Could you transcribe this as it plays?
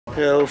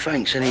Yeah, well,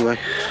 thanks anyway.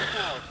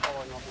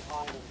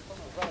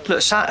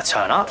 Look, Santa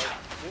turn up.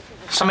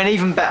 Something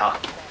even better.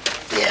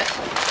 Yeah,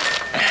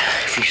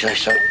 if you say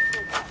so.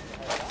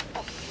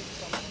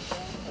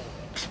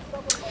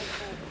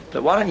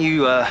 Look, why don't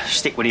you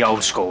stick with the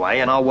old school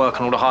way and I'll work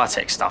on all the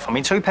high-tech stuff. I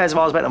mean, 2 pairs of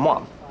eyes better than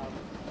 1.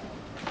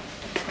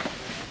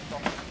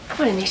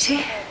 Morning, you two.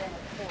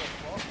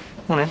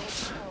 Morning.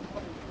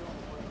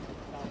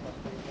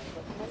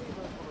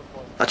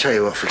 I tell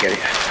you what, forget it.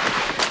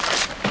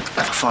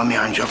 Better find my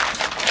own job.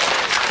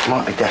 I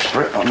might be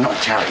desperate, but I'm not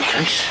a charity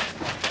case.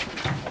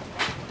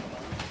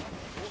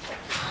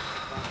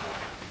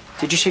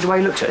 Did you see the way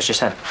he looked at us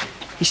just then?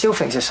 He still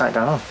thinks there's something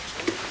going on.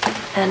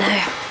 I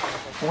know.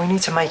 Well, we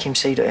need to make him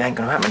see that it ain't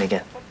gonna happen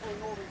again.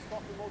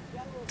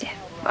 Yeah,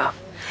 well,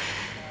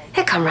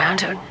 he'll come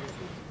round. It'll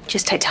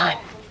just take time.